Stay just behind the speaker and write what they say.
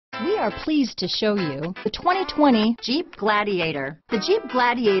We are pleased to show you the 2020 Jeep Gladiator. The Jeep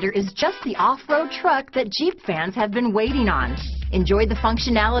Gladiator is just the off-road truck that Jeep fans have been waiting on. Enjoy the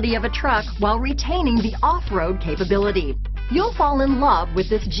functionality of a truck while retaining the off-road capability. You'll fall in love with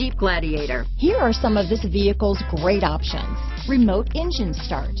this Jeep Gladiator. Here are some of this vehicle's great options: remote engine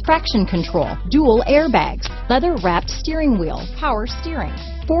start, traction control, dual airbags, leather-wrapped steering wheel, power steering,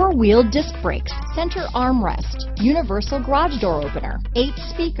 four-wheel disc brakes, center armrest, universal garage door opener, 8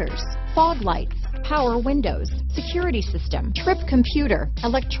 speakers, fog lights, power windows, security system, trip computer,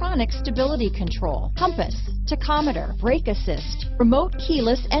 electronic stability control, compass, tachometer, brake assist, remote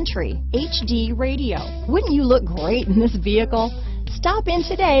keyless entry, HD radio. Wouldn't you look great in this vehicle? Stop in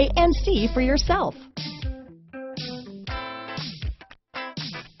today and see for yourself.